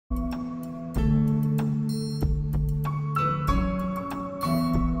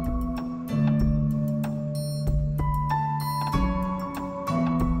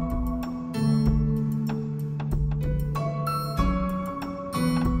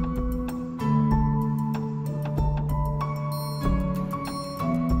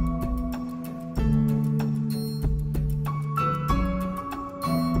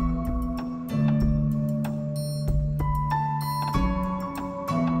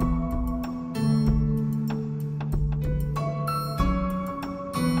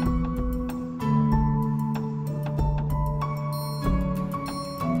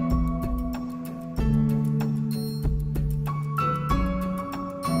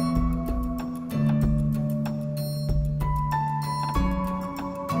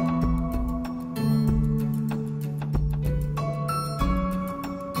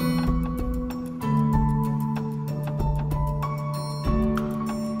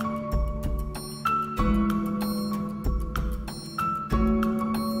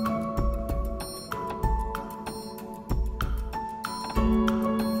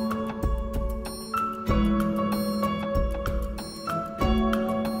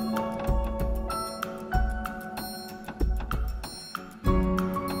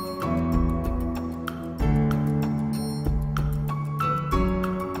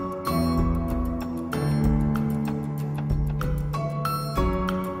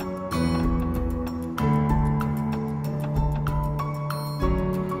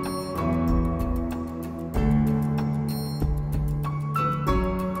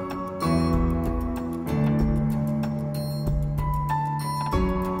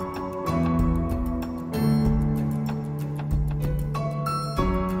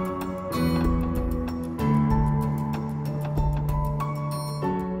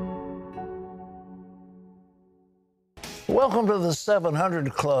Welcome to the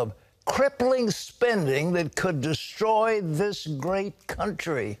 700 Club. Crippling spending that could destroy this great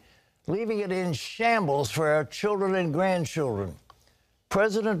country, leaving it in shambles for our children and grandchildren.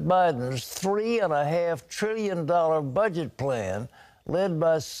 President Biden's $3.5 trillion budget plan, led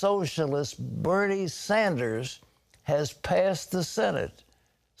by socialist Bernie Sanders, has passed the Senate.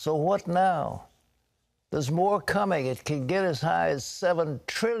 So what now? There's more coming. It can get as high as $7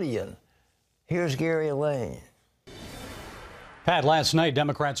 trillion. Here's Gary Lane. Pat, last night,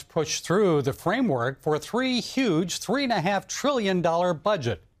 Democrats pushed through the framework for a huge $3.5 trillion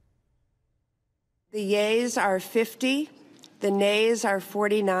budget. The yeas are 50, the nays are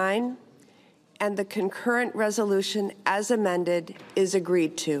 49, and the concurrent resolution as amended is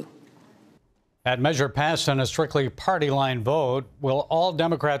agreed to. That measure passed on a strictly party line vote. Will all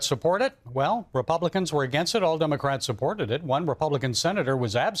Democrats support it? Well, Republicans were against it. All Democrats supported it. One Republican senator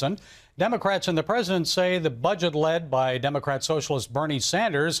was absent. Democrats and the president say the budget led by Democrat Socialist Bernie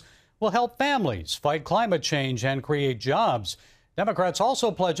Sanders will help families fight climate change and create jobs. Democrats also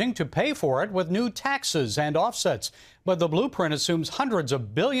pledging to pay for it with new taxes and offsets. But the blueprint assumes hundreds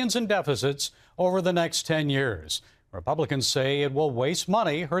of billions in deficits over the next 10 years. Republicans say it will waste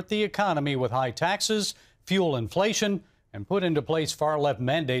money, hurt the economy with high taxes, fuel inflation, and put into place far-left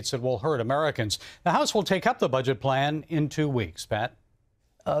mandates that will hurt Americans. The House will take up the budget plan in 2 weeks. Pat?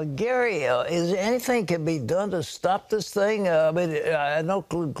 Gary, is anything can be done to stop this thing? I know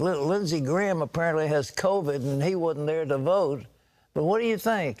Lindsey Graham apparently has COVID, and he wasn't there to vote. But what do you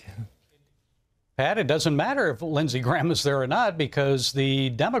think? Pat, it doesn't matter if Lindsey Graham is there or not because the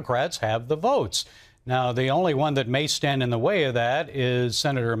Democrats have the votes. Now, the only one that may stand in the way of that is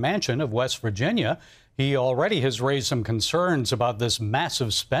Senator Manchin of West Virginia. He already has raised some concerns about this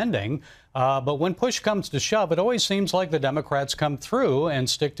massive spending. But when push comes to shove, it always seems like the Democrats come through and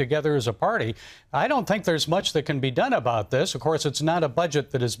stick together as a party. I don't think there's much that can be done about this. Of course, it's not a budget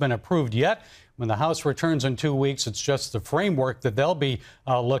that has been approved yet. When the House returns in 2 weeks, it's just the framework that they'll be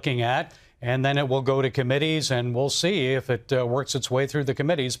looking at. And then it will go to committees, and we'll see if it works its way through the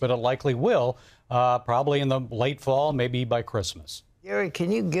committees, but it likely will, probably in the late fall, maybe by Christmas. Gary,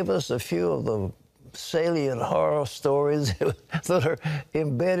 can you give us a few of the salient horror stories that are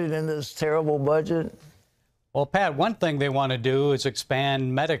embedded in this terrible budget? Well, Pat, one thing they want to do is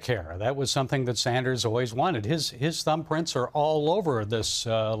expand Medicare. That was something that Sanders always wanted. His thumbprints are all over this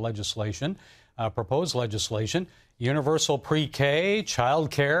legislation, proposed legislation. Universal pre-K,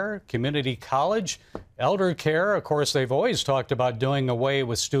 child care, community college, elder care. Of course, they've always talked about doing away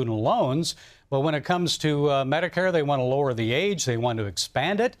with student loans. But when it comes to Medicare, they want to lower the age. They want to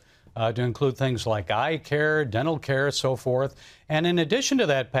expand it to include things like eye care, dental care, so forth. And in addition to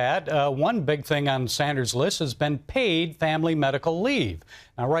that, Pat, one big thing on Sanders' list has been paid family medical leave.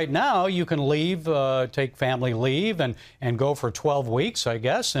 Now, right now, you can leave, take family leave and go for 12 weeks, I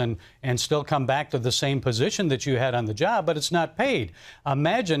guess, and still come back to the same position that you had on the job, but it's not paid.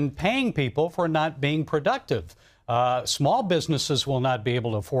 Imagine paying people for not being productive. Small businesses will not be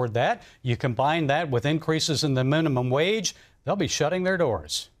able to afford that. You combine that with increases in the minimum wage, they'll be shutting their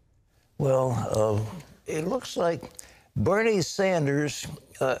doors. Well, it looks like Bernie Sanders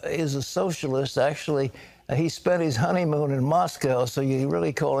is a socialist. Actually, he spent his honeymoon in Moscow, so you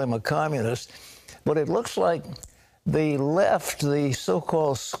really call him a communist. But it looks like the left, the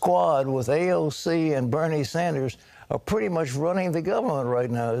so-called squad with AOC and Bernie Sanders, are pretty much running the government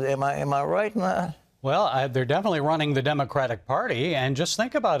right now. Am I right in that? Well, they're definitely running the Democratic Party. And just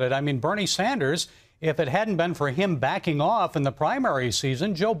think about it. I mean, Bernie Sanders, if it hadn't been for him backing off in the primary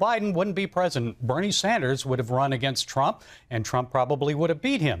season, Joe Biden wouldn't be president. Bernie Sanders would have run against Trump, and Trump probably would have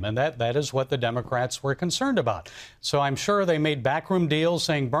beat him. And that is what the Democrats were concerned about. So I'm sure they made backroom deals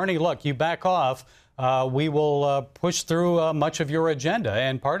saying, Bernie, look, you back off. We will push through much of your agenda.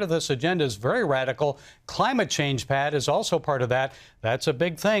 And part of this agenda is very radical. Climate change, Pat, is also part of that. That's a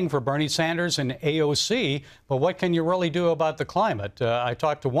big thing for Bernie Sanders and AOC. But what can you really do about the climate? I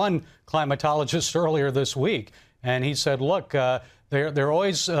talked to one climatologist earlier this week, and he said, look, they're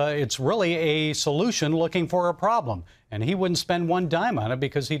always, it's really a solution looking for a problem. And he wouldn't spend one dime on it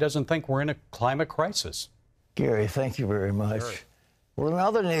because he doesn't think we're in a climate crisis. Gary, thank you very much. Sure. Well, in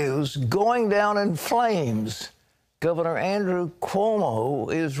other news, going down in flames, Governor Andrew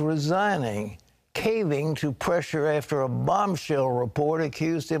Cuomo is resigning, caving to pressure after a bombshell report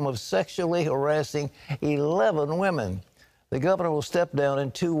accused him of sexually harassing 11 women. The governor will step down in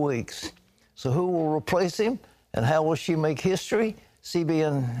 2 weeks. So who will replace him, and how will she make history?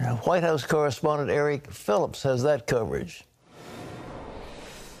 CBN White House correspondent Eric Phillips has that coverage.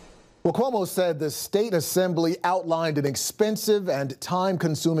 Well, Cuomo said the state assembly outlined an expensive and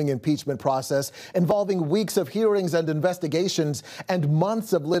time-consuming impeachment process involving weeks of hearings and investigations and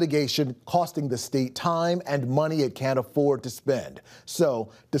months of litigation, costing the state time and money it can't afford to spend.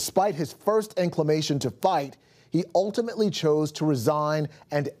 So, despite his first inclination to fight, he ultimately chose to resign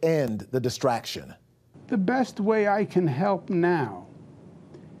and end the distraction. The best way I can help now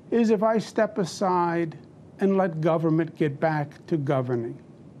is if I step aside and let government get back to governing.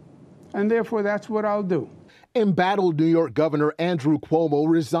 And therefore, that's what I'll do. Embattled New York Governor Andrew Cuomo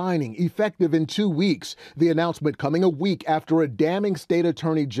resigning, effective in 2 weeks. The announcement coming a week after a damning state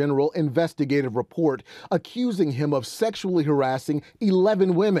attorney general investigative report accusing him of sexually harassing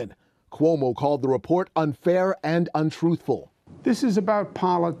 11 women. Cuomo called the report unfair and untruthful. This is about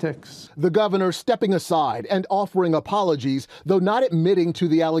politics. The governor stepping aside and offering apologies, though not admitting to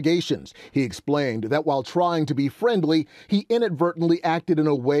the allegations. He explained that while trying to be friendly, he inadvertently acted in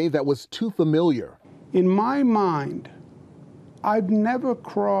a way that was too familiar. In my mind, I've never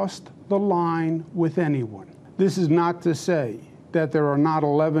crossed the line with anyone. This is not to say that there are not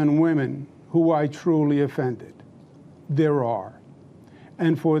 11 women who I truly offended. There are.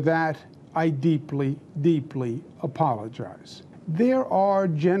 And for that, I deeply, deeply apologize. There are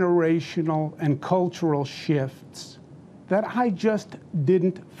generational and cultural shifts that I just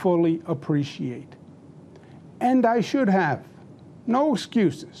didn't fully appreciate. And I should have. No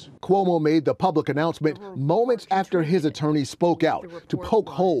excuses. Cuomo made the public announcement moments after his attorney spoke out to poke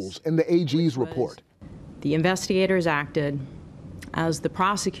holes in the AG's report. The investigators acted as the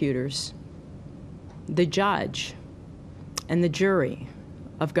prosecutors, the judge, and the jury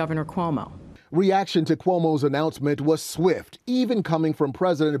of Governor Cuomo. Reaction to Cuomo's announcement was swift, even coming from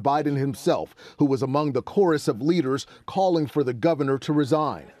President Biden himself, who was among the chorus of leaders calling for the governor to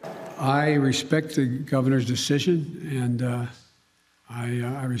resign. I respect the governor's decision, and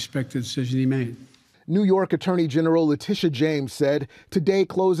I respect the decision he made. New York Attorney General Letitia James said, "Today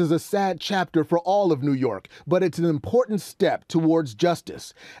closes a sad chapter for all of New York, but it's an important step towards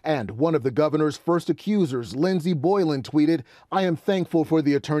justice." And one of the governor's first accusers, Lindsey Boylan, tweeted, "I am thankful for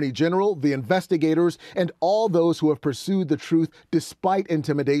the Attorney General, the investigators, and all those who have pursued the truth despite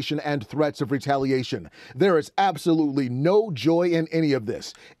intimidation and threats of retaliation. There is absolutely no joy in any of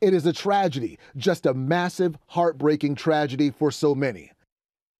this. It is a tragedy, just a massive, heartbreaking tragedy for so many."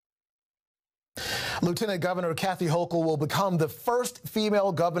 Lieutenant Governor Kathy Hochul will become the first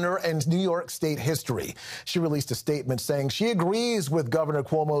female governor in New York State history. She released a statement saying she agrees with Governor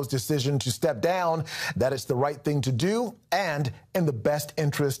Cuomo's decision to step down, that it's the right thing to do and in the best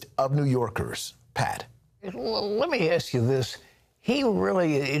interest of New Yorkers. Pat. Let me ask you this. He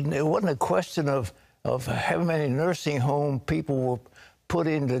really, it wasn't a question of how many nursing home people were put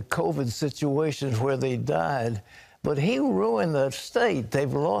into COVID situations where they died, but he ruined the state.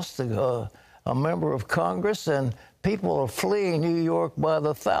 They've lost a member of Congress, and people are fleeing New York by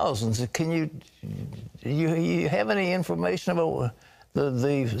the thousands. Can you have any information about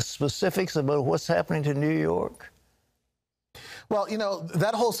the specifics about what's happening to New York? Well, you know,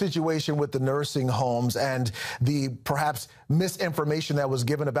 that whole situation with the nursing homes and the perhaps misinformation that was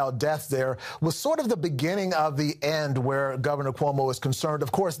given about deaths there was sort of the beginning of the end where Governor Cuomo is concerned.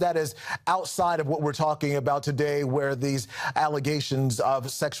 Of course, that is outside of what we're talking about today, where these allegations of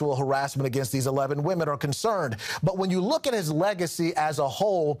sexual harassment against these 11 women are concerned. But when you look at his legacy as a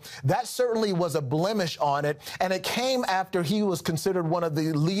whole, that certainly was a blemish on it. And it came after he was considered one of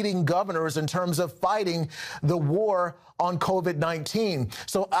the leading governors in terms of fighting the war on COVID-19.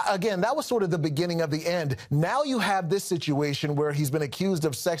 So again, that was sort of the beginning of the end. Now you have this situation where he's been accused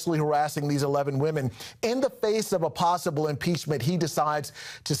of sexually harassing these 11 women. In the face of a possible impeachment, he decides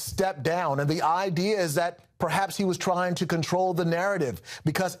to step down. And the idea is that perhaps he was trying to control the narrative,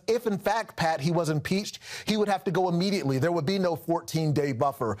 because if, in fact, Pat, he was impeached, he would have to go immediately. There would be no 14-day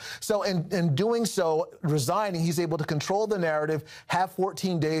buffer. So in doing so, resigning, he's able to control the narrative, have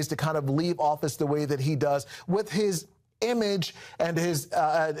 14 days to kind of leave office the way that he does, with his image and his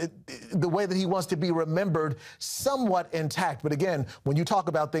the way that he wants to be remembered somewhat intact. But again, when you talk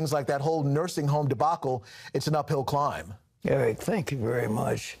about things like that whole nursing home debacle, it's an uphill climb. Eric, thank you very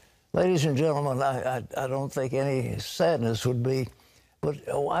much. Ladies and gentlemen, I don't think any sadness would be, but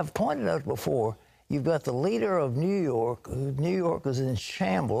I've pointed out before, you've got the leader of New York. New York is in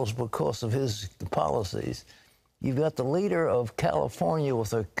shambles because of his policies. You've got the leader of California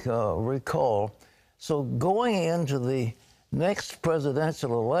with a recall. So going into the next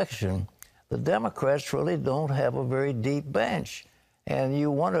presidential election, the Democrats really don't have a very deep bench. And you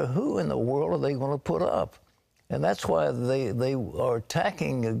wonder who in the world are they going to put up? And that's why they are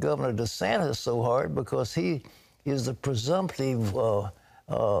attacking Governor DeSantis so hard, because he is the presumptive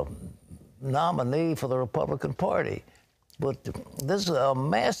nominee for the Republican Party. But this is a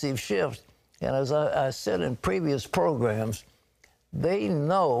massive shift. And as I said in previous programs, they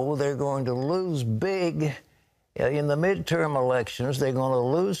know they're going to lose big in the midterm elections. They're going to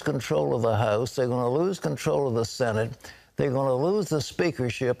lose control of the House. They're going to lose control of the Senate. They're going to lose the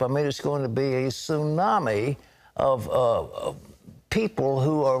speakership. I mean, it's going to be a tsunami of people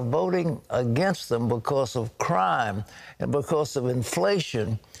who are voting against them because of crime and because of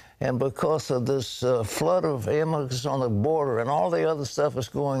inflation and because of this flood of immigrants on the border and all the other stuff that's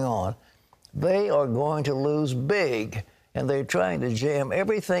going on. They are going to lose big, and they're trying to jam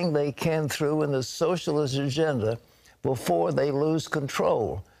everything they can through in the socialist agenda before they lose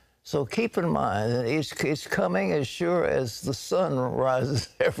control. So keep in mind, it's coming as sure as the sun rises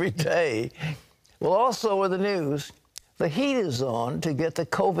every day. Well, also in the news, the heat is on to get the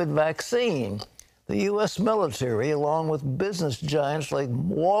COVID vaccine. The U.S. military, along with business giants like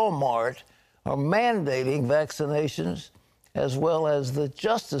Walmart, are mandating vaccinations, as well as the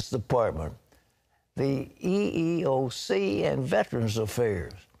Justice Department, the EEOC, and Veterans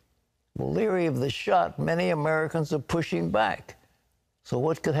Affairs. Well, leery of the shot, many Americans are pushing back. So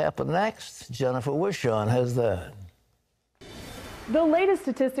what could happen next? Jennifer Wishon has that. The latest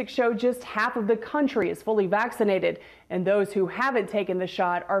statistics show just half of the country is fully vaccinated, and those who haven't taken the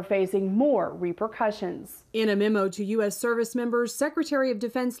shot are facing more repercussions. In a memo to U.S. service members, Secretary of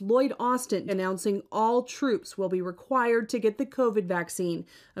Defense Lloyd Austin announcing all troops will be required to get the COVID vaccine,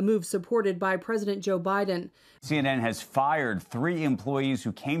 a move supported by President Joe Biden. CNN has fired 3 employees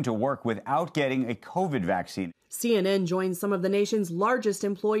who came to work without getting a COVID vaccine. CNN joins some of the nation's largest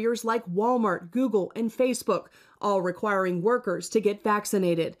employers like Walmart, Google, and Facebook, all requiring workers to get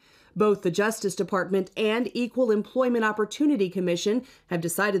vaccinated. Both the Justice Department and Equal Employment Opportunity Commission have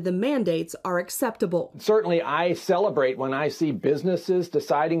decided the mandates are acceptable. Certainly, I celebrate when I see businesses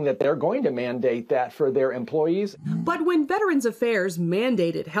deciding that they're going to mandate that for their employees. But when Veterans Affairs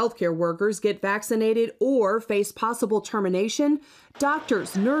mandated healthcare workers get vaccinated or face possible termination,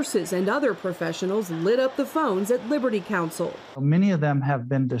 doctors, nurses, and other professionals lit up the phones at Liberty Counsel. Many of them have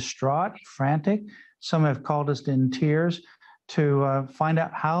been distraught, frantic. Some have called us in tears to find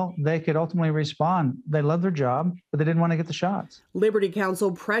out how they could ultimately respond. They love their job, but they didn't want to get the shots. Liberty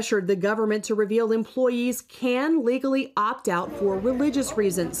Counsel pressured the government to reveal employees can legally opt out for religious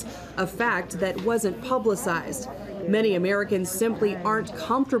reasons, a fact that wasn't publicized. Many Americans simply aren't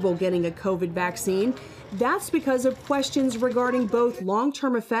comfortable getting a COVID vaccine. That's because of questions regarding both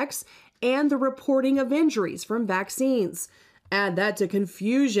long-term effects and the reporting of injuries from vaccines. Add that to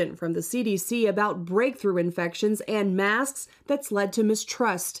confusion from the CDC about breakthrough infections and masks that's led to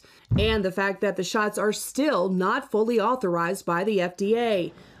mistrust, and the fact that the shots are still not fully authorized by the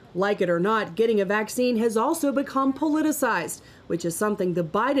FDA. Like it or not, getting a vaccine has also become politicized, which is something the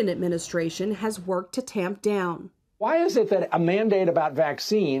Biden administration has worked to tamp down. Why is it that a mandate about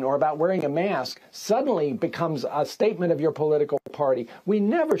vaccine or about wearing a mask suddenly becomes a statement of your political party? We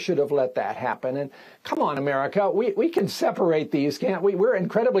never should have let that happen. And come on, America, we can separate these, can't we? We're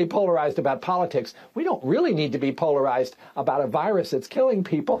incredibly polarized about politics. We don't really need to be polarized about a virus that's killing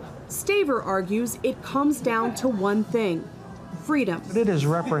people. Staver argues it comes down to one thing: freedom. But it is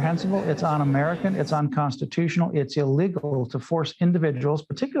reprehensible, it's un-American, it's unconstitutional, it's illegal to force individuals,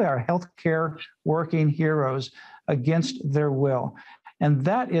 particularly our healthcare working heroes, against their will. And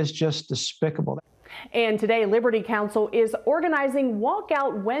that is just despicable. And today, Liberty Counsel is organizing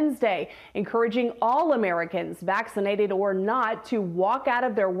Walkout Wednesday, encouraging all Americans, vaccinated or not, to walk out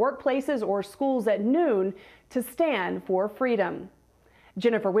of their workplaces or schools at noon to stand for freedom.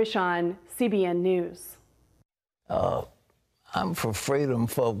 Jennifer Wishon, CBN News. I'm for freedom,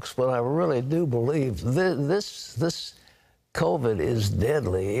 folks, but I really do believe this COVID is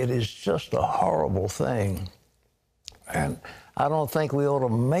deadly. It is just a horrible thing. And I don't think we ought to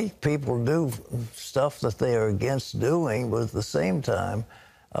make people do stuff that they are against doing, but at the same time,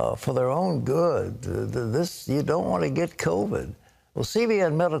 for their own good. You don't want to get COVID. Well,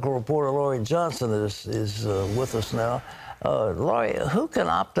 CBN medical reporter Laurie Johnson is with us now. Laurie, who can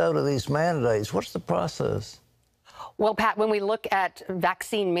opt out of these mandates? What's the process? Well, Pat, when we look at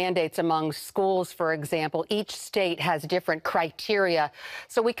vaccine mandates among schools, for example, each state has different criteria.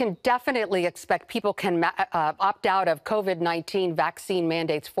 So we can definitely expect people can opt out of COVID-19 vaccine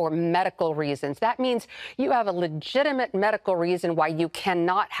mandates for medical reasons. That means you have a legitimate medical reason why you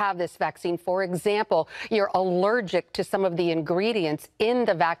cannot have this vaccine. For example, you're allergic to some of the ingredients in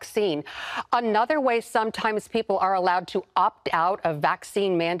the vaccine. Another way sometimes people are allowed to opt out of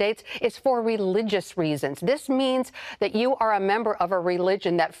vaccine mandates is for religious reasons. This means that you are a member of a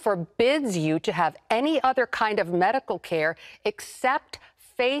religion that forbids you to have any other kind of medical care except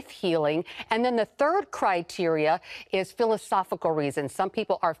faith healing. And then the third criteria is philosophical reasons. Some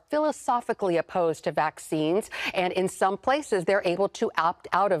people are philosophically opposed to vaccines, and in some places they're able to opt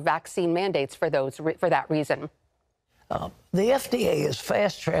out of vaccine mandates for that reason. The FDA is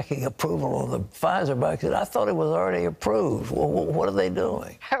fast-tracking approval of the Pfizer vaccine. I thought it was already approved. Well, what are they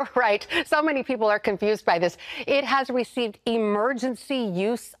doing? Right. So many people are confused by this. It has received emergency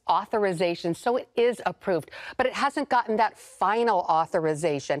use authorization, so it is approved, but it hasn't gotten that final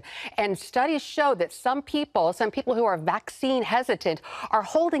authorization. And studies show that some people who are vaccine hesitant are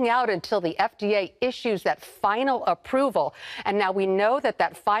holding out until the FDA issues that final approval. And now we know that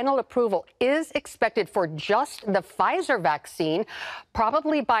that final approval is expected for just the Pfizer vaccine,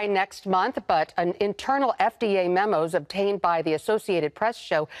 probably by next month, but an internal FDA memos obtained by the Associated Press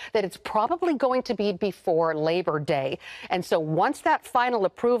show that it's probably going to be before Labor Day. And so once that final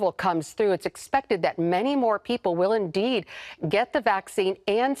approval comes through, it's expected that many more people will indeed get the vaccine,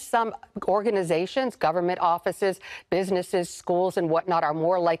 and some organizations, government offices, businesses, schools, and whatnot are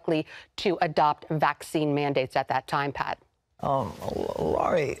more likely to adopt vaccine mandates at that time, Pat.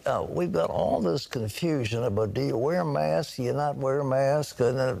 Laurie, we've got all this confusion about, do you wear a mask, do you not wear a mask,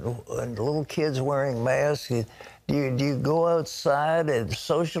 and little kids wearing masks. Do you go outside and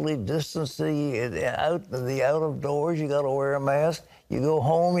socially distance out in the out of doors, you got to wear a mask? You go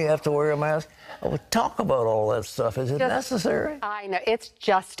home, you have to wear a mask. Talk about all that stuff. Is it necessary? I know. It's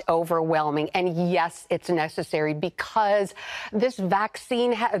just overwhelming. And yes, it's necessary because this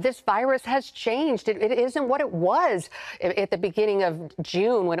vaccine, this virus has changed. It isn't what it was at the beginning of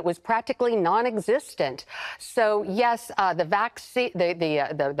June when it was practically non-existent. So yes, the vaccine,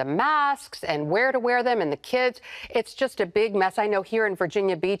 the masks and where to wear them, and the kids, it's just a big mess. I know here in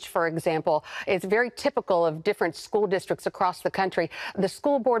Virginia Beach, for example, it's very typical of different school districts across the country. The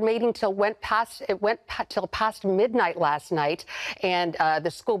school board meeting went till past midnight last night, and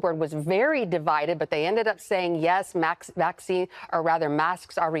the school board was very divided, but they ended up saying yes, masks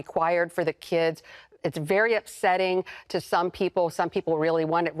are required for the kids. It's very upsetting to some people. Some people really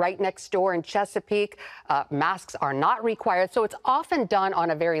want it. Right next door in Chesapeake, masks are not required. So it's often done on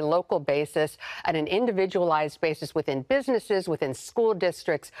a very local basis, at an individualized basis within businesses, within school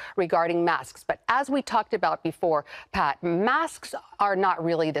districts regarding masks. But as we talked about before, Pat, masks are not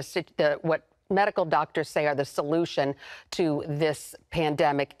really what medical doctors say are the solution to this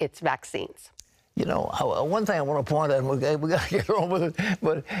pandemic. It's vaccines. You know, one thing I want to point out, we got to get on with it,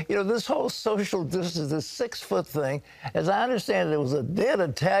 but, you know, this whole social distance, this 6-foot thing, as I understand it, it was a dead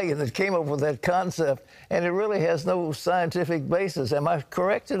Italian that came up with that concept, and it really has no scientific basis. Am I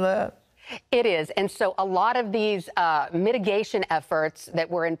correct in that? It is. And so a lot of these mitigation efforts that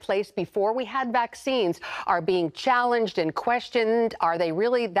were in place before we had vaccines are being challenged and questioned. Are they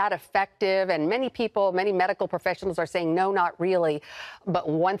really that effective? And many people, many medical professionals are saying, no, not really. But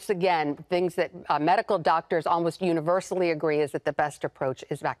once again, things that medical doctors almost universally agree is that the best approach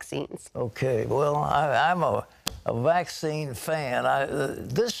is vaccines. Okay. Well, I'm a vaccine fan.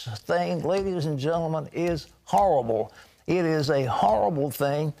 This thing, ladies and gentlemen, is horrible. It is a horrible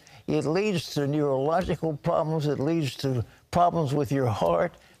thing. It leads to neurological problems. It leads to problems with your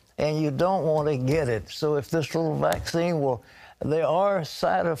heart, and you don't want to get it. So if this little vaccine there are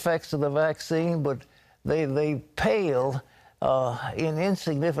side effects of the vaccine, but they pale in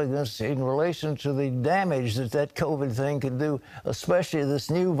insignificance in relation to the damage that COVID thing can do, especially this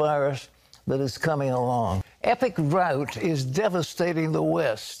new virus that is coming along. Epic drought is devastating the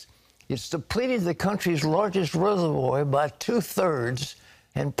West. It's depleted the country's largest reservoir by 2/3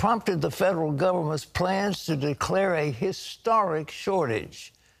 and prompted the federal government's plans to declare a historic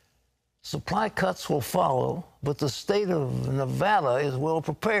shortage. Supply cuts will follow, but the state of Nevada is well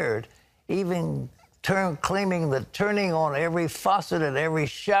prepared, even claiming that turning on every faucet and every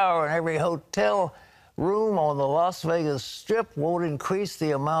shower and every hotel room on the Las Vegas Strip won't increase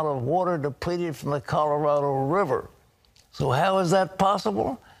the amount of water depleted from the Colorado River. So how is that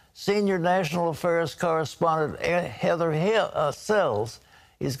possible? Senior National Affairs correspondent Heather Sells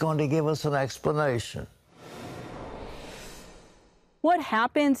is going to give us an explanation. What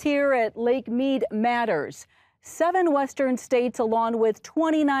happens here at Lake Mead matters. 7 western states, along with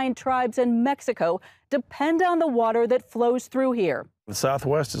 29 tribes in Mexico, depend on the water that flows through here. The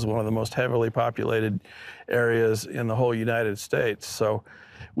Southwest is one of the most heavily populated areas in the whole United States, so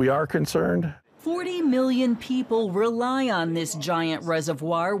we are concerned. 40 million people rely on this giant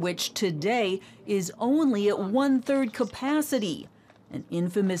reservoir, which today is only at 1/3 capacity. An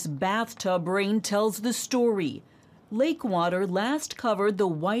infamous bathtub rain tells the story. Lake water last covered the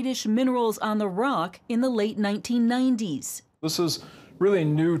whitish minerals on the rock in the late 1990s. This is really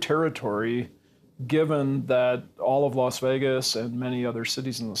new territory given that all of Las Vegas and many other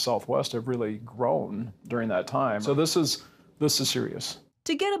cities in the Southwest have really grown during that time. So this is serious.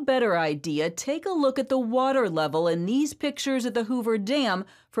 To get a better idea, take a look at the water level in these pictures at the Hoover Dam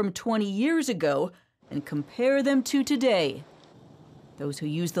from 20 years ago and compare them to today. Those who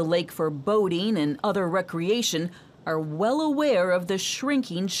use the lake for boating and other recreation are well aware of the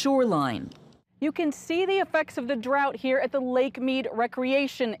shrinking shoreline. You can see the effects of the drought here at the Lake Mead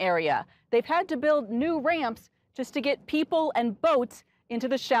Recreation Area. They've had to build new ramps just to get people and boats into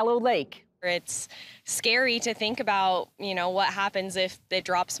the shallow lake. It's scary to think about, what happens if it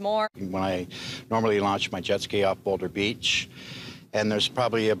drops more. When I normally launch my jet ski off Boulder Beach, and there's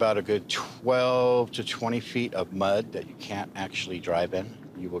probably about a good 12 to 20 feet of mud that you can't actually drive in.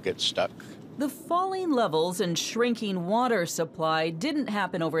 You will get stuck. The falling levels and shrinking water supply didn't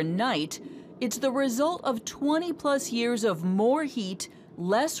happen overnight. It's the result of 20-plus years of more heat,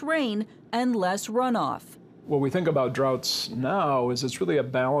 less rain, and less runoff. What we think about droughts now is it's really a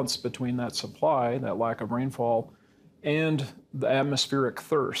balance between that supply, that lack of rainfall, and the atmospheric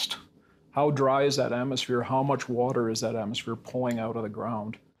thirst. How dry is that atmosphere? How much water is that atmosphere pulling out of the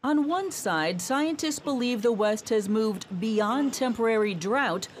ground? On one side, scientists believe the West has moved beyond temporary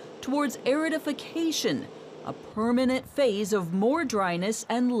drought towards aridification, a permanent phase of more dryness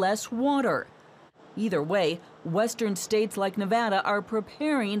and less water. Either way, western states like Nevada are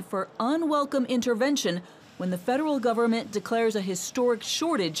preparing for unwelcome intervention when the federal government declares a historic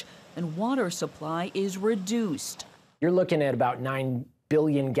shortage and water supply is reduced. You're looking at about 9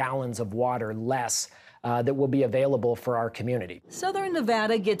 billion gallons of water less that will be available for our community. Southern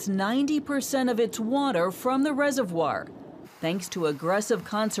Nevada gets 90% of its water from the reservoir. Thanks to aggressive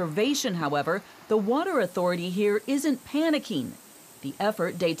conservation, however, the Water Authority here isn't panicking. The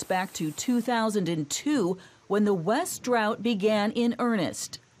effort dates back to 2002 when the West drought began in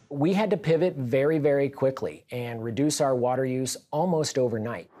earnest. We had to pivot very, very quickly and reduce our water use almost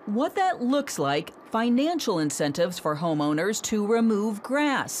overnight. What that looks like: financial incentives for homeowners to remove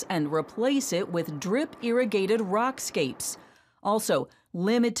grass and replace it with drip-irrigated rockscapes. Also,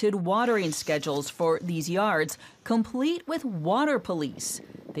 limited watering schedules for these yards, complete with water police.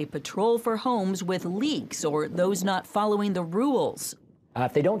 They patrol for homes with leaks or those not following the rules.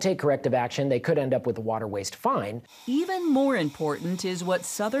 If they don't take corrective action, they could end up with a water waste fine. Even more important is what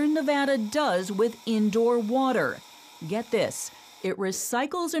Southern Nevada does with indoor water. Get this, it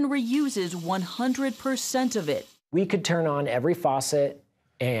recycles and reuses 100% of it. We could turn on every faucet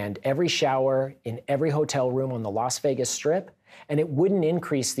and every shower in every hotel room on the Las Vegas Strip, and it wouldn't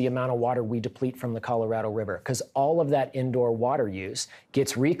increase the amount of water we deplete from the Colorado River, because all of that indoor water use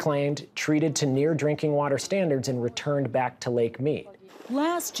gets reclaimed, treated to near drinking water standards, and returned back to Lake Mead.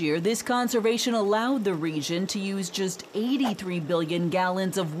 Last year, this conservation allowed the region to use just 83 billion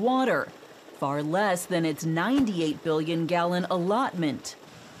gallons of water, far less than its 98 billion gallon allotment.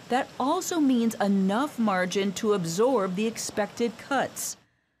 That also means enough margin to absorb the expected cuts.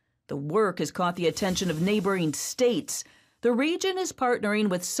 The work has caught the attention of neighboring states. The region is partnering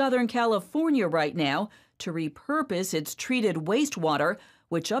with Southern California right now to repurpose its treated wastewater,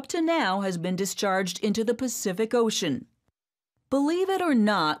 which up to now has been discharged into the Pacific Ocean. Believe it or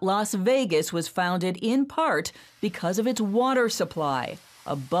not, Las Vegas was founded in part because of its water supply,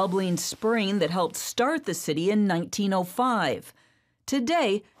 a bubbling spring that helped start the city in 1905.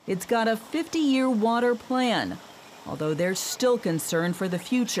 Today, it's got a 50-year water plan, although there's still concern for the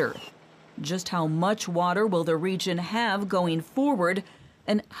future. Just how much water will the region have going forward,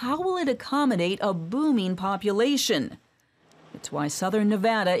 and how will it accommodate a booming population? It's why Southern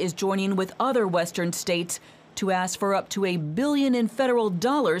Nevada is joining with other western states to ask for up to $1 billion in federal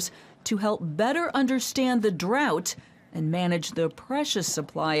dollars to help better understand the drought and manage the precious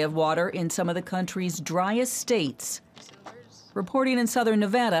supply of water in some of the country's driest states. Reporting in Southern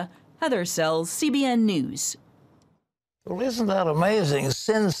Nevada, Heather Sells, CBN News. Well, isn't that amazing?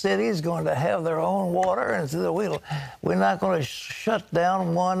 Sin City is going to have their own water, and we're not going to shut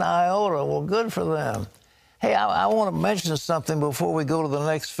down one iota. Well, good for them. Hey, I want to mention something before we go to the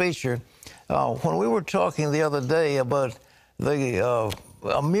next feature. When we were talking the other day about the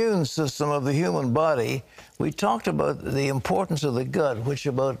immune system of the human body, we talked about the importance of the gut, which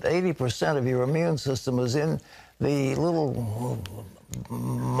about 80% of your immune system is in the little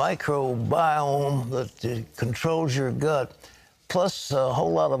microbiome that controls your gut, plus a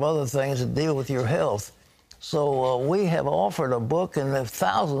whole lot of other things that deal with your health. So we have offered a book, and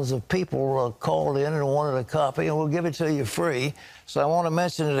thousands of people called in and wanted a copy, and we'll give it to you free. So I want to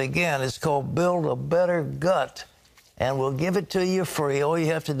mention it again. It's called Build a Better Gut, and we'll give it to you free. All you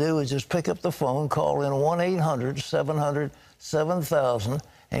have to do is just pick up the phone, call in 1-800-700-7000,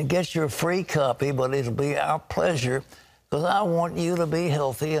 and get your free copy, but it'll be our pleasure because I want you to be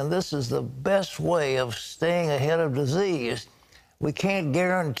healthy, and this is the best way of staying ahead of disease. We can't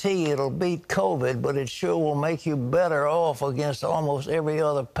guarantee it'll beat COVID, but it sure will make you better off against almost every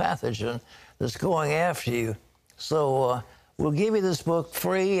other pathogen that's going after you. So we'll give you this book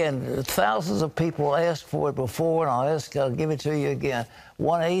free, and thousands of people asked for it before, and I'll give it to you again.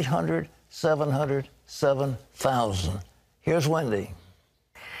 1-800-700-7000. Here's Wendy.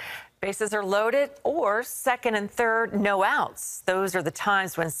 Bases are loaded or second and third, no outs. Those are the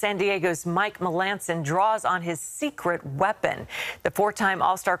times when San Diego's Mark Melancon draws on his secret weapon. The four-time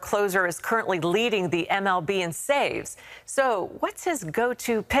All-Star closer is currently leading the MLB in saves. So what's his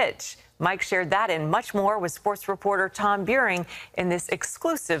go-to pitch? Mike shared that and much more with sports reporter Tom Buehring in this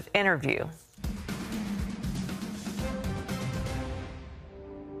exclusive interview.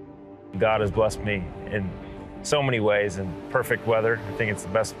 God has blessed me in so many ways, in perfect weather. I think it's the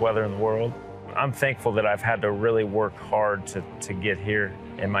best weather in the world. I'm thankful that I've had to really work hard to get here,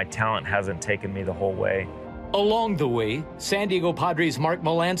 and my talent hasn't taken me the whole way. Along the way, San Diego Padres' Mark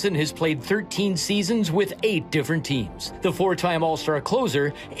Melancon has played 13 seasons with 8 different teams. The four-time All-Star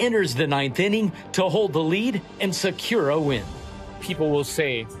closer enters the 9th inning to hold the lead and secure a win. People will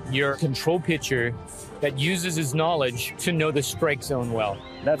say you're a control pitcher that uses his knowledge to know the strike zone well.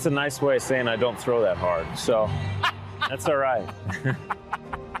 That's a nice way of saying I don't throw that hard, so that's all right.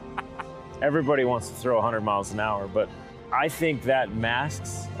 Everybody wants to throw 100 miles an hour, but I think that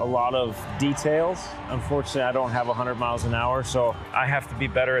masks a lot of details. Unfortunately, I don't have 100 miles an hour, so I have to be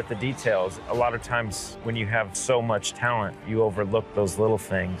better at the details. A lot of times when you have so much talent, you overlook those little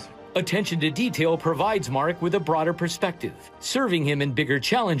things. Attention to detail provides Mark with a broader perspective, serving him in bigger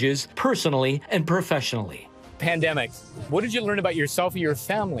challenges personally and professionally. Pandemic, what did you learn about yourself and your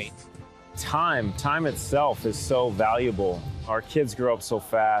family? Time itself is so valuable. Our kids grow up so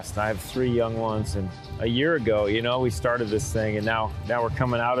fast. I have 3 young ones, and a year ago, we started this thing, and now we're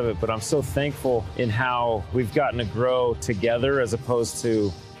coming out of it. But I'm so thankful in how we've gotten to grow together as opposed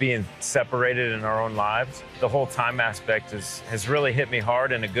to being separated in our own lives. The whole time aspect has really hit me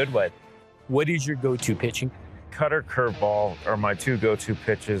hard in a good way. What is your go-to pitching? Cutter, curveball are my 2 go-to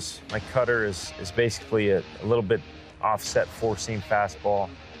pitches. My cutter is basically a little bit offset 4-seam fastball.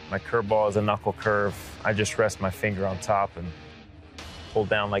 My curveball is a knuckle curve. I just rest my finger on top and pull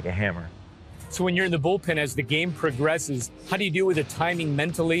down like a hammer. So when you're in the bullpen as the game progresses, how do you deal with the timing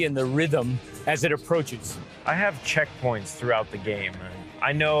mentally and the rhythm as it approaches? I have checkpoints throughout the game.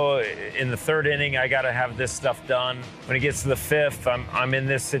 I know in the 3rd inning, I got to have this stuff done. When it gets to the 5th, I'm in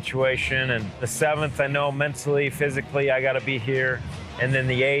this situation. And the 7th, I know mentally, physically, I got to be here. And then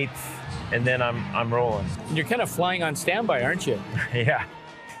the 8th, and then I'm rolling. And you're kind of flying on standby, aren't you? Yeah.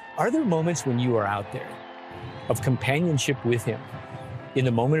 Are there moments when you are out there of companionship with him in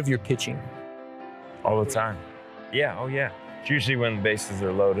the moment of your pitching? All the time. Yeah, oh yeah. It's usually when the bases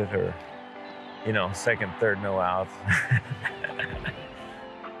are loaded or, 2nd, 3rd, no outs.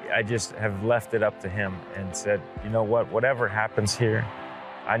 I just have left it up to him and said, you know what, whatever happens here,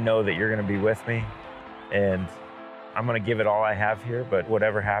 I know that you're going to be with me, and I'm going to give it all I have here, but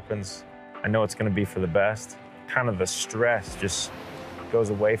whatever happens, I know it's going to be for the best. Kind of the stress just goes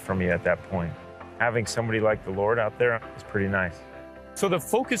away from you at that point. Having somebody like the Lord out there is pretty nice. So the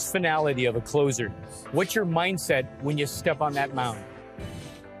focused finality of a closer, what's your mindset when you step on that mound?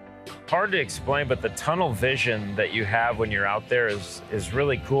 Hard to explain, but the tunnel vision that you have when you're out there is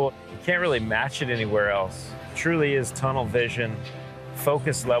really cool. You can't really match it anywhere else. It truly is tunnel vision.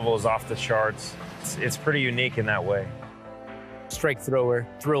 Focus level is off the charts. It's pretty unique in that way. Strike thrower,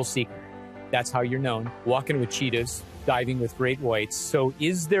 thrill seeker. That's how you're known. Walking with cheetahs, diving with great whites. So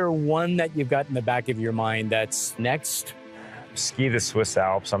is there one that you've got in the back of your mind that's next? Ski the Swiss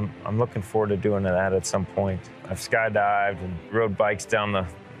Alps. I'm looking forward to doing that at some point. I've skydived and rode bikes down the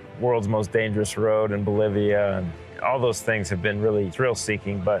world's most dangerous road in Bolivia, and all those things have been really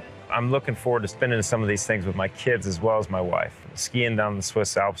thrill-seeking, but I'm looking forward to spending some of these things with my kids as well as my wife. Skiing down the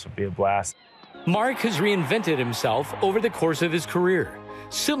Swiss Alps would be a blast. Mark has reinvented himself over the course of his career,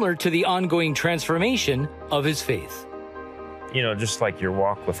 similar to the ongoing transformation of his faith. Just like your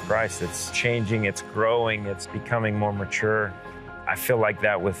walk with Christ, it's changing, it's growing, it's becoming more mature. I feel like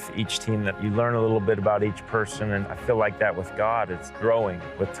that with each team, that you learn a little bit about each person, and I feel like that with God. It's growing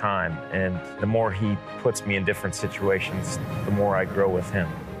with time, and the more He puts me in different situations, the more I grow with Him.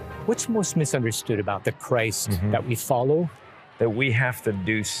 What's most misunderstood about the Christ that we follow? That we have to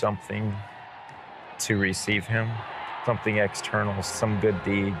do something to receive Him, something external, some good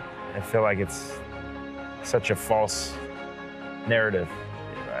deed. I feel like it's such a false narrative.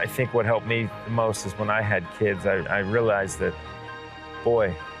 I think what helped me the most is when I had kids, I realized that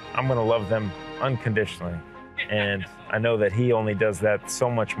boy, I'm going to love them unconditionally. And I know that he only does that so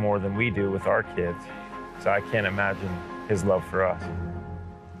much more than we do with our kids. So I can't imagine his love for us.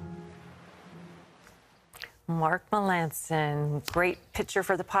 Mark Melancon, great pitcher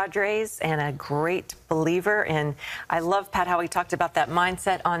for the Padres and a great believer. And I love, Pat, how he talked about that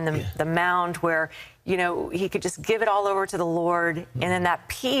mindset on the mound where, you know, he could just give it all over to the Lord. And then that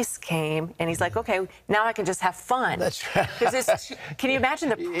peace came and he's like, okay, now I can just have fun. That's right. Can you imagine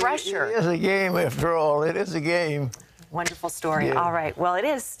the pressure? It is a game after all. It is a game. Wonderful story. Yeah. All right. Well, it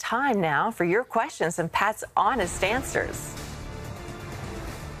is time now for your questions and Pat's honest answers.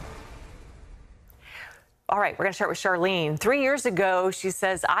 All right, we're going to start with Charlene. 3 years ago, she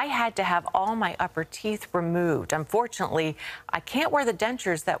says, I had to have all my upper teeth removed. Unfortunately, I can't wear the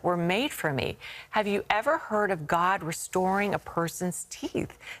dentures that were made for me. Have you ever heard of God restoring a person's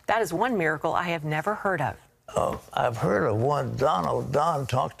teeth? That is one miracle I have never heard of. I've heard of one. Don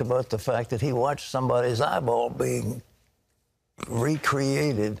talked about the fact that he watched somebody's eyeball being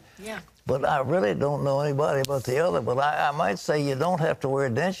recreated. Yeah. But I really don't know anybody about the other. But I might say you don't have to wear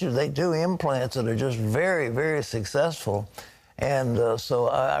dentures. They do implants that are just very, very successful. And so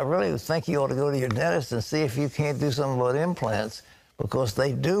I really think you ought to go to your dentist and see if you can't do something about implants, because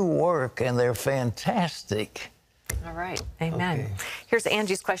they do work and they're fantastic. All right. Amen. Okay. Here's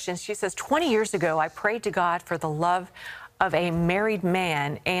Angie's question. She says, 20 years ago, I prayed to God for the love of a married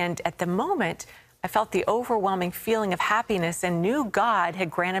man. And at the moment, I felt the overwhelming feeling of happiness and knew God had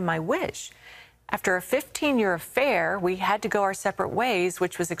granted my wish. After a 15-year affair, we had to go our separate ways,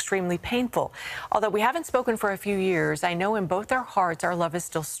 which was extremely painful. Although we haven't spoken for a few years, I know in both our hearts our love is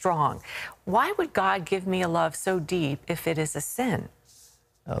still strong. Why would God give me a love so deep if it is a sin?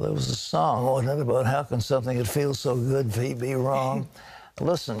 There was a song, wasn't it, about how can something that feels so good be wrong?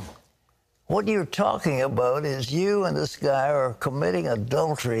 Listen, what you're talking about is you and this guy are committing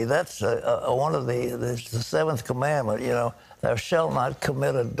adultery. That's one of the seventh commandment, you know, thou shalt not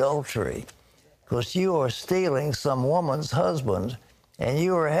commit adultery. Because you are stealing some woman's husband and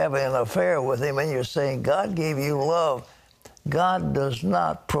you are having an affair with him and you're saying God gave you love. God does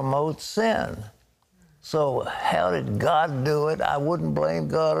not promote sin. So how did God do it? I wouldn't blame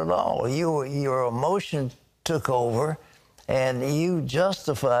God at all. Your emotion took over and you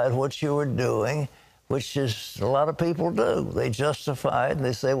justified what you were doing, which is a lot of people do. They justify it and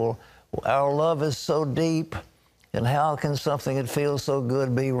they say, well, our love is so deep, and how can something that feels so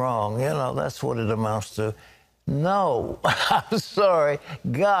good be wrong? You know, that's what it amounts to. No, I'm sorry,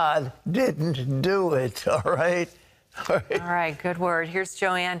 God didn't do it, all right? All right, good word. Here's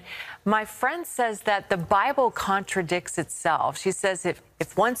Joanne. My friend says that the Bible contradicts itself. She says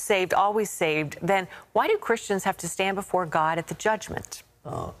if once saved, always saved, then why do Christians have to stand before God at the judgment?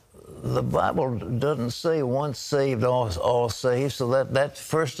 The Bible doesn't say once saved, all saved, so that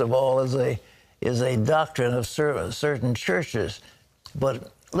first of all is a doctrine of certain churches. But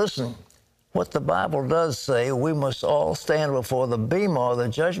listen, what the Bible does say, we must all stand before the bema, the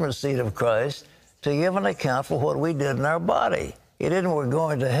judgment seat of Christ, to give an account for what we did in our body. It isn't we're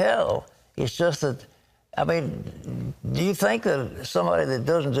going to hell. It's just that, I mean, do you think that somebody that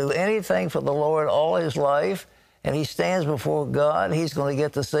doesn't do anything for the Lord all his life and he stands before God, he's going to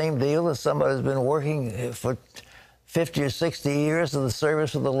get the same deal as somebody who's been working for 50 or 60 years of the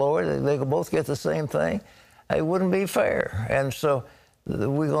service of the Lord? They could both get the same thing. It wouldn't be fair. And so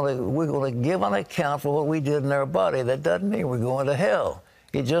we're going to give an account for what we did in our body. That doesn't mean we're going to hell.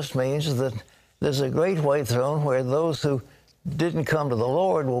 It just means that there's a great white throne where those who didn't come to the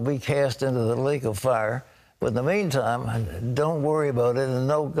Lord will be cast into the lake of fire. But in the meantime, don't worry about it and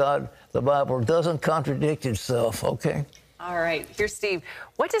know God, the Bible doesn't contradict itself, okay? All right, here's Steve.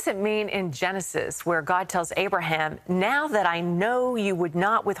 What does it mean in Genesis where God tells Abraham, now that I know you would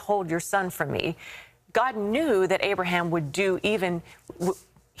not withhold your son from me? God knew that Abraham would do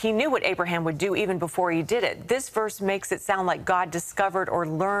he knew what Abraham would do even before he did it. This verse makes it sound like God discovered or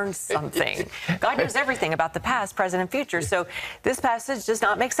learned something. God knows everything about the past, present, and future. So this passage does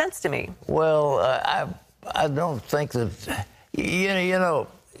not make sense to me. Well, I don't think that, you know,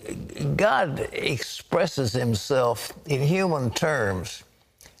 God expresses himself in human terms.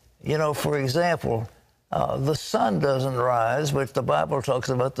 You know, for example, the sun doesn't rise, but the Bible talks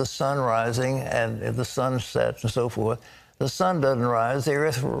about the sun rising and the sun sets and so forth. The sun doesn't rise, the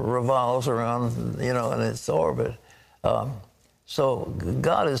earth revolves around, you know, in its orbit. So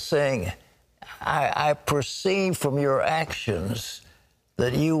God is saying, I perceive from your actions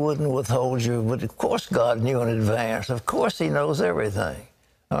that you wouldn't withhold you, but of course God knew in advance. Of course he knows everything.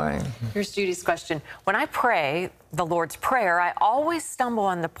 All right. Here's Judy's question. When I pray the Lord's Prayer, I always stumble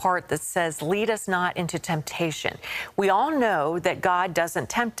on the part that says, lead us not into temptation. We all know that God doesn't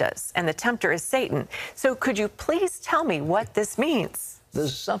tempt us, and the tempter is Satan. So could you please tell me what this means?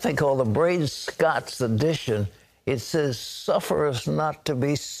 There's something called the Braid Scott's edition. It says, suffer us not to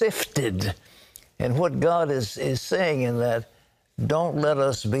be sifted. And what God is saying in that, don't let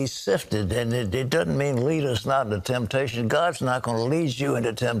us be sifted. And it doesn't mean lead us not into temptation. God's not going to lead you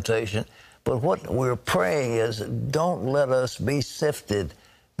into temptation. But what we're praying is, don't let us be sifted,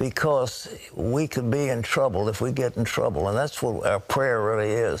 because we could be in trouble if we get in trouble. And that's what our prayer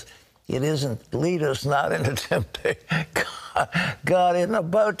really is. It isn't lead us not into temptation. God isn't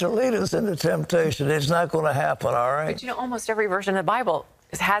about to lead us into temptation. It's not going to happen, all right? But you know, almost every version of the Bible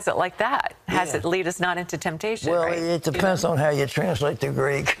has it like that. Has it lead us not into temptation, well, right? it depends on how you translate the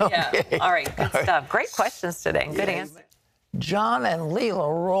Greek. Okay. Yeah. All right, good stuff. Great questions today. Good answer. John and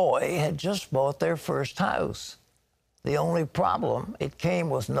Leila Roy had just bought their first house. The only problem, it came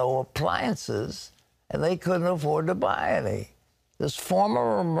with no appliances, and they couldn't afford to buy any. This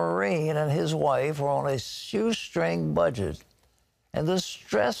former Marine and his wife were on a shoestring budget, and the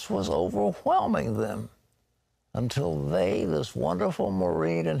stress was overwhelming them until this wonderful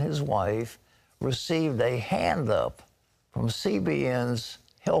Marine and his wife, received a hand up from CBN's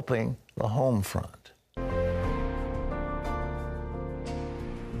Helping the Home Front.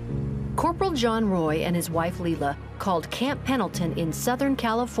 Corporal John Roy and his wife Leila called Camp Pendleton in Southern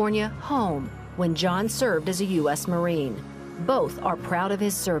California home when John served as a U.S. Marine. Both are proud of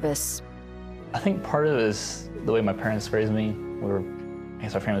his service. I think part of it is the way my parents raised me. I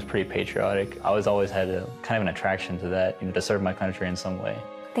guess our family was pretty patriotic. I always had kind of an attraction to that, to serve my country in some way.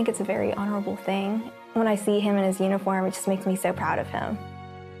 I think it's a very honorable thing. When I see him in his uniform, it just makes me so proud of him.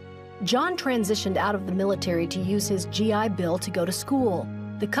 John transitioned out of the military to use his GI Bill to go to school.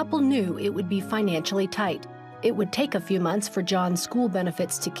 The couple knew it would be financially tight. It would take a few months for John's school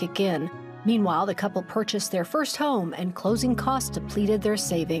benefits to kick in. Meanwhile, the couple purchased their first home, and closing costs depleted their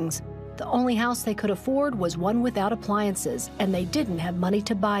savings. The only house they could afford was one without appliances, and they didn't have money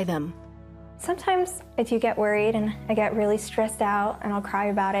to buy them. Sometimes I do get worried and I get really stressed out and I'll cry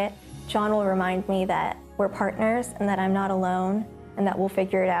about it. John will remind me that we're partners and that I'm not alone and that we'll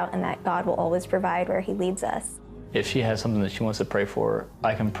figure it out and that God will always provide where he leads us. If she has something that she wants to pray for,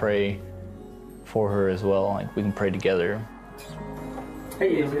 I can pray for her as well. Like, we can pray together.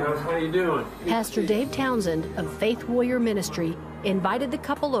 Hey, how you doing? Pastor Dave Townsend of Faith Warrior Ministry invited the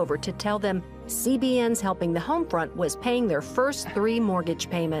couple over to tell them CBN's Helping the Home Front was paying their first 3 mortgage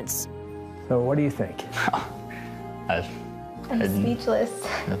payments. So what do you think? I'm speechless.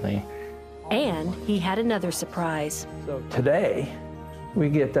 Nothing. And he had another surprise. So today, we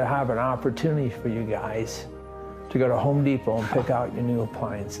get to have an opportunity for you guys to go to Home Depot and pick out your new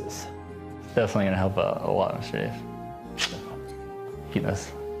appliances. Definitely going to help out a lot, Mr. Dave.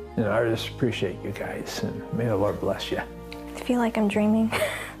 Yes. You know, I just appreciate you guys, and may the Lord bless you. I feel like I'm dreaming.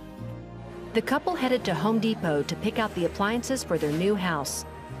 The couple headed to Home Depot to pick out the appliances for their new house.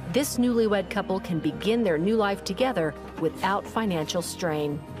 This newlywed couple can begin their new life together without financial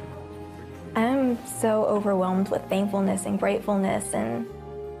strain. I'm so overwhelmed with thankfulness and gratefulness, and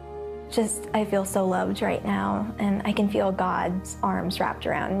just I feel so loved right now, and I can feel God's arms wrapped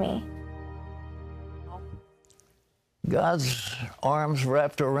around me. God's arms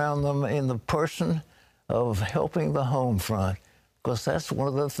wrapped around them in the person of Helping the Home Front, because that's one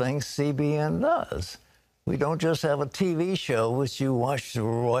of the things CBN does. We don't just have a TV show, which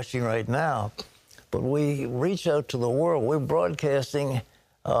we're watching right now, but we reach out to the world. We're broadcasting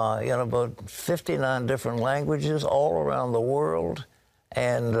in about 59 different languages all around the world,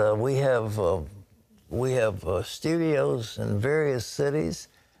 and we have studios in various cities.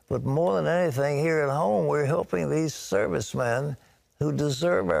 But more than anything, here at home, we're helping these servicemen who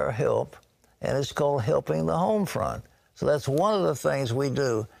deserve our help, and it's called Helping the Home Front. So that's one of the things we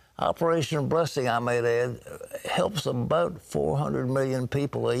do. Operation Blessing, I might add, helps about 400 million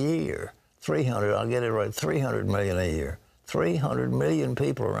people a year. 300, I'll get it right, 300 million a year. 300 million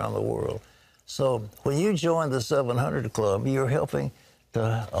people around the world. So when you join the 700 Club, you're helping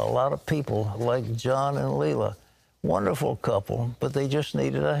a lot of people like John and Leila. Wonderful couple, but they just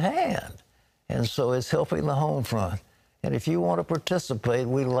needed a hand. And so it's Helping the Home Front. And if you want to participate,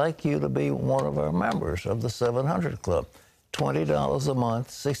 we'd like you to be one of our members of the 700 Club. $20 a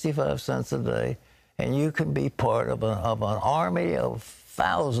month, 65 cents a day, and you can be part of an army of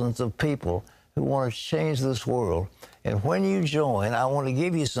thousands of people who want to change this world. And when you join, I want to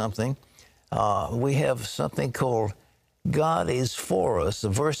give you something. We have something called God is For Us, the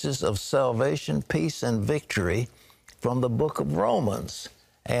verses of salvation, peace, and victory from the book of Romans.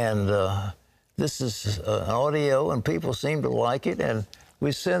 And this is an audio, and people seem to like it. And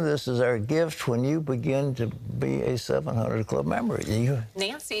we send this as our gift when you begin to be a 700 Club member.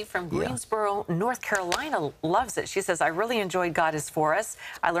 Nancy from Greensboro, North Carolina loves it. She says, I really enjoyed God is For Us.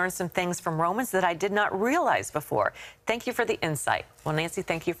 I learned some things from Romans that I did not realize before. Thank you for the insight. Well, Nancy,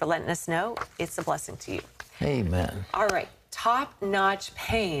 thank you for letting us know. It's a blessing to you. Amen. All right. Top-notch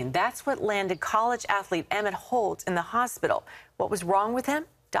pain. That's what landed college athlete Emmett Holt in the hospital. What was wrong with him?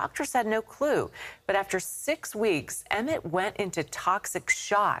 Doctors had no clue. But after 6 weeks, Emmett went into toxic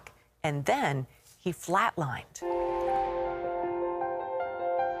shock, and then he flatlined.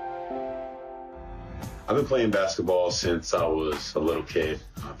 I've been playing basketball since I was a little kid,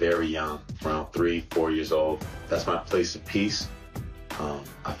 very young, around 3, 4 years old. That's my place of peace.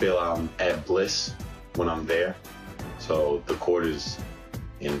 I feel I'm at bliss when I'm there. So the court is,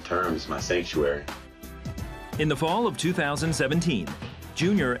 in terms, my sanctuary. In the fall of 2017,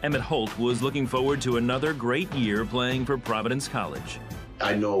 junior Emmett Holt was looking forward to another great year playing for Providence College.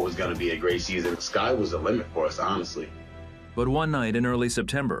 I know it was going to be a great season. The sky was the limit for us, honestly. But one night in early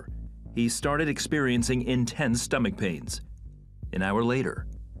September, he started experiencing intense stomach pains. An hour later,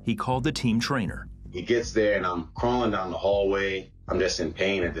 he called the team trainer. He gets there and I'm crawling down the hallway. I'm just in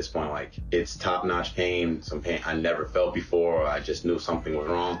pain at this point. Like, it's top-notch pain, some pain I never felt before. I just knew something was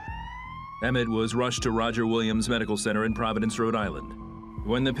wrong. Emmett was rushed to Roger Williams Medical Center in Providence, Rhode Island.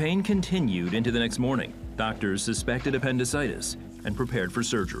 When the pain continued into the next morning, doctors suspected appendicitis and prepared for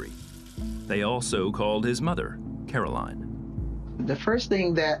surgery. They also called his mother, Caroline. The first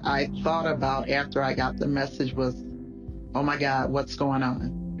thing that I thought about after I got the message was, oh my God, what's going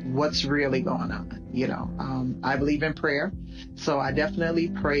on? What's really going on? You know, I believe in prayer, so I definitely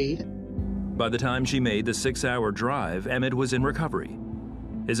prayed. By the time she made the 6-hour drive, Emmett was in recovery.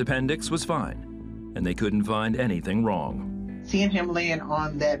 His appendix was fine, and they couldn't find anything wrong. Seeing him laying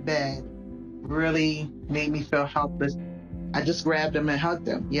on that bed really made me feel helpless. I just grabbed him and hugged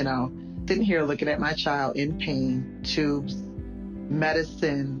him, you know. Sitting here looking at my child in pain, tubes,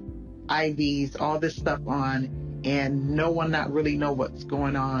 medicine, IVs, all this stuff on, and no one not really know what's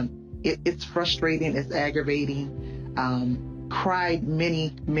going on. It's frustrating, it's aggravating. Cried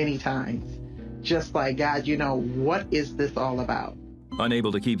many, many times. Just like, God, you know, what is this all about?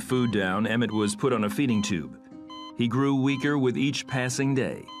 Unable to keep food down, Emmett was put on a feeding tube. He grew weaker with each passing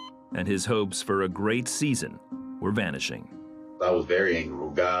day, and his hopes for a great season were vanishing. I was very angry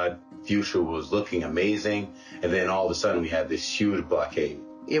with God. Future was looking amazing, and then all of a sudden we had this huge blockade.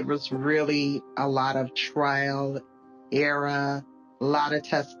 It was really a lot of trial, error, a lot of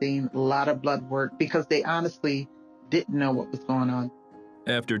testing, a lot of blood work, because they honestly didn't know what was going on.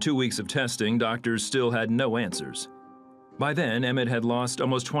 After 2 weeks of testing, doctors still had no answers. By then, Emmett had lost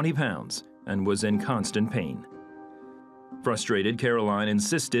almost 20 pounds and was in constant pain. Frustrated, Caroline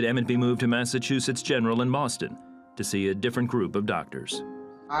insisted Emmett be moved to Massachusetts General in Boston to see a different group of doctors.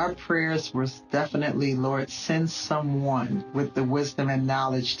 Our prayers was definitely, Lord, send someone with the wisdom and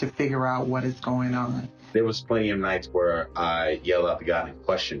knowledge to figure out what is going on. There was plenty of nights where I yelled out to God and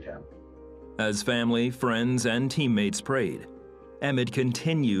questioned him. As family, friends, and teammates prayed, Emmett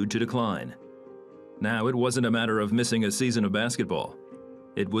continued to decline. Now it wasn't a matter of missing a season of basketball.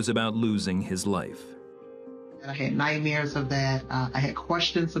 It was about losing his life. I had nightmares of that. I had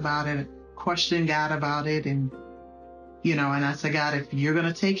questions about it, questioned God about it, and you know, and I said, God, if you're going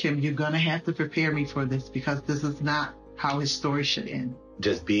to take him, you're going to have to prepare me for this, because this is not how his story should end.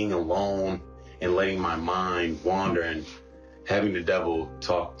 Just being alone and letting my mind wander and having the devil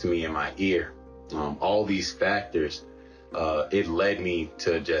talk to me in my ear, all these factors, it led me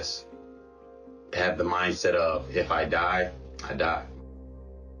to just have the mindset of, if I die, I die.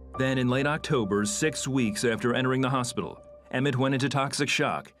 Then in late October, 6 weeks after entering the hospital, Emmett went into toxic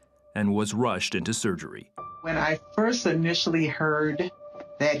shock and was rushed into surgery. When I first initially heard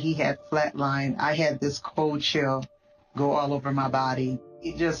that he had flatlined, I had this cold chill go all over my body.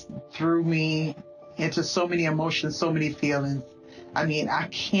 It just threw me into so many emotions, so many feelings. I mean, I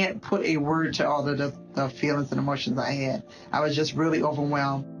can't put a word to all of the feelings and emotions I had. I was just really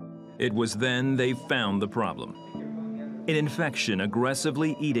overwhelmed. It was then they found the problem: an infection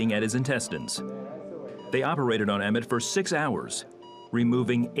aggressively eating at his intestines. They operated on Emmett for 6 hours,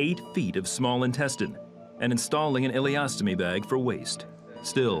 removing 8 feet of small intestine and installing an ileostomy bag for waste.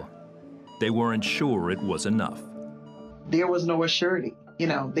 Still, they weren't sure it was enough. There was no assurity. You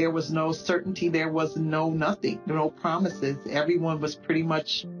know, there was no certainty. There was no nothing, no promises. Everyone was pretty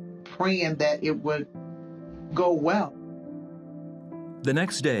much praying that it would go well. The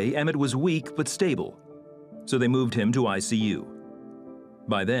next day, Emmett was weak but stable, so they moved him to ICU.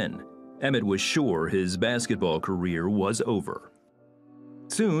 By then, Emmett was sure his basketball career was over.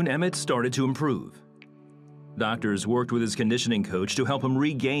 Soon, Emmett started to improve. Doctors worked with his conditioning coach to help him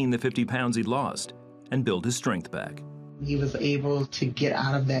regain the 50 pounds he'd lost and build his strength back. He was able to get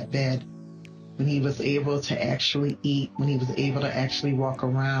out of that bed, when he was able to actually eat, when he was able to actually walk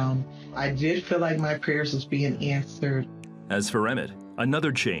around. I did feel like my prayers was being answered. As for Emmett,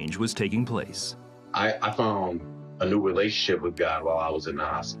 another change was taking place. I found a new relationship with God while I was in the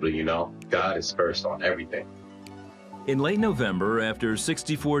hospital, you know? God is first on everything. In late November, after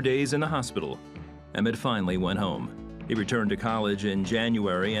 64 days in the hospital, Emmett finally went home. He returned to college in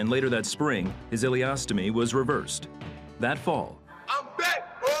January, and later that spring, his ileostomy was reversed. That fall,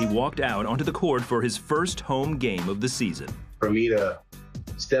 he walked out onto the court for his first home game of the season. For me to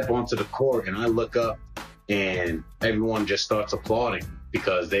step onto the court and I look up and everyone just starts applauding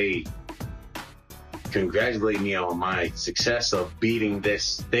because they congratulate me on my success of beating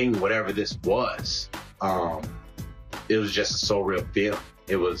this thing, whatever this was. It was just a surreal feeling.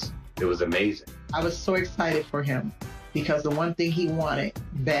 It was amazing. I was so excited for him because the one thing he wanted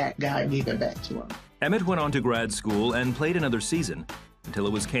back, God gave it back to him. Emmett went on to grad school and played another season until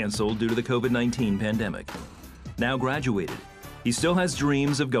it was canceled due to the COVID-19 pandemic. Now graduated, he still has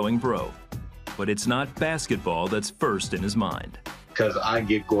dreams of going pro, but it's not basketball that's first in his mind. Because I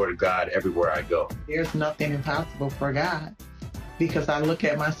give glory to God everywhere I go. There's nothing impossible for God because I look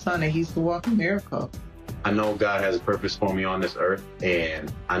at my son and he's the walking miracle. I know God has a purpose for me on this earth,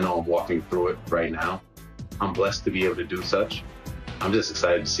 and I know I'm walking through it right now. I'm blessed to be able to do such. I'm just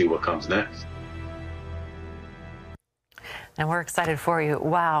excited to see what comes next. And we're excited for you.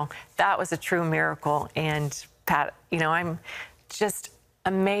 Wow, that was a true miracle. And Pat, you know, I'm just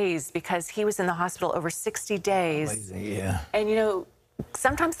amazed because he was in the hospital over 60 days. Amazing, yeah. And, you know,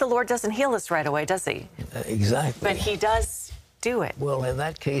 sometimes the Lord doesn't heal us right away, does he? Exactly. But he does do it. Well, in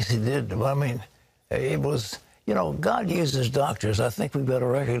that case, he did. I mean, it was, you know, God uses doctors. I think we've got to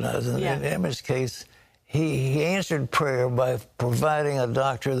recognize. In Emmett's case, he answered prayer by providing a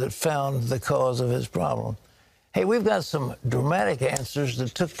doctor that found the cause of his problem. Hey, we've got some dramatic answers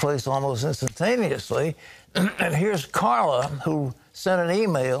that took place almost instantaneously. And here's Carla, who sent an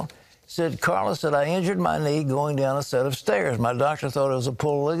email. Carla said, I injured my knee going down a set of stairs. My doctor thought it was a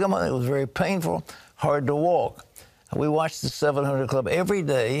pulled ligament. It was very painful, hard to walk. We watched the 700 Club every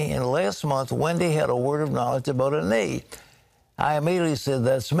day, and last month, Wendy had a word of knowledge about a knee. I immediately said,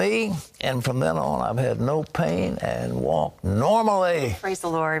 that's me, and from then on, I've had no pain and walk normally. Praise the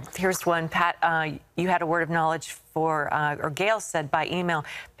Lord. Here's one. Pat, you had a word of knowledge for, or Gail said by email,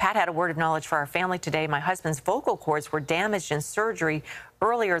 Pat had a word of knowledge for our family today. My husband's vocal cords were damaged in surgery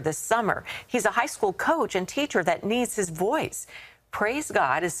earlier this summer. He's a high school coach and teacher that needs his voice. Praise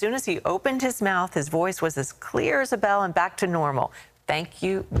God, as soon as he opened his mouth, his voice was as clear as a bell and back to normal. Thank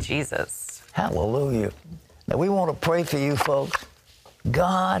you, Jesus. Hallelujah. Now, we want to pray for you folks.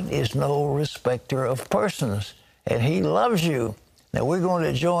 God is no respecter of persons, and he loves you. Now, we're going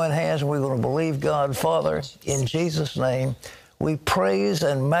to join hands, and we're going to believe God. Father, in Jesus' name, we praise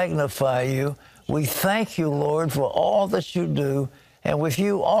and magnify you. We thank you, Lord, for all that you do, and with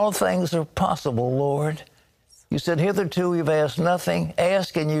you, all things are possible, Lord. You said, hitherto you've asked nothing.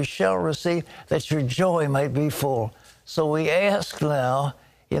 Ask and you shall receive, that your joy might be full. So we ask now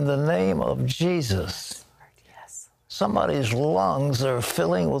in the name of Jesus. Lord, yes. Somebody's lungs are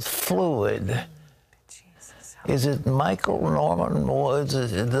filling with fluid. Jesus. Is it Michael, Norman?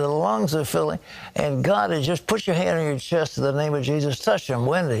 The lungs are filling. And God has just put your hand on your chest in the name of Jesus. Touch him,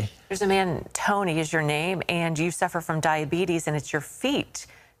 Wendy. There's a man, Tony is your name, and you suffer from diabetes, and it's your feet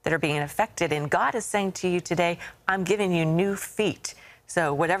that are being affected. And God is saying to you today, I'm giving you new feet.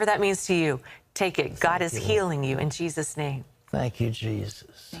 So whatever that means to you, take it. God is healing you in Jesus' name. Thank you,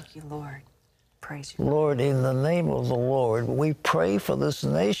 Jesus. Thank you, Lord. Praise you. Lord, in the name of the Lord, we pray for this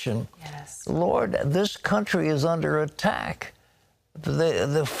nation. Yes. Lord, this country is under attack.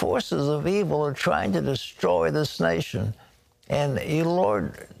 The forces of evil are trying to destroy this nation. And you,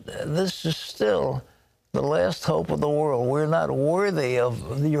 Lord, this is still the last hope of the world. We're not worthy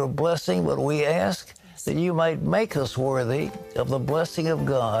of your blessing, but we ask that you might make us worthy of the blessing of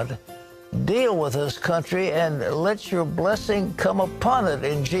God. Deal with this country and let your blessing come upon it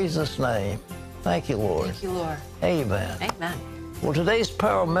in Jesus' name. Thank you, Lord. Thank you, Lord. Amen. Amen. Well, today's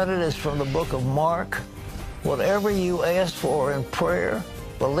Power Minute is from the book of Mark. Whatever you ask for in prayer,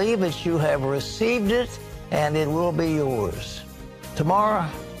 believe that you have received it and it will be yours. Tomorrow,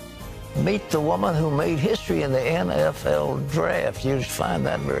 meet the woman who made history in the NFL draft. You'll find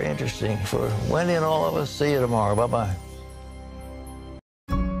that very interesting. For Wendy and all of us, see you tomorrow. Bye-bye.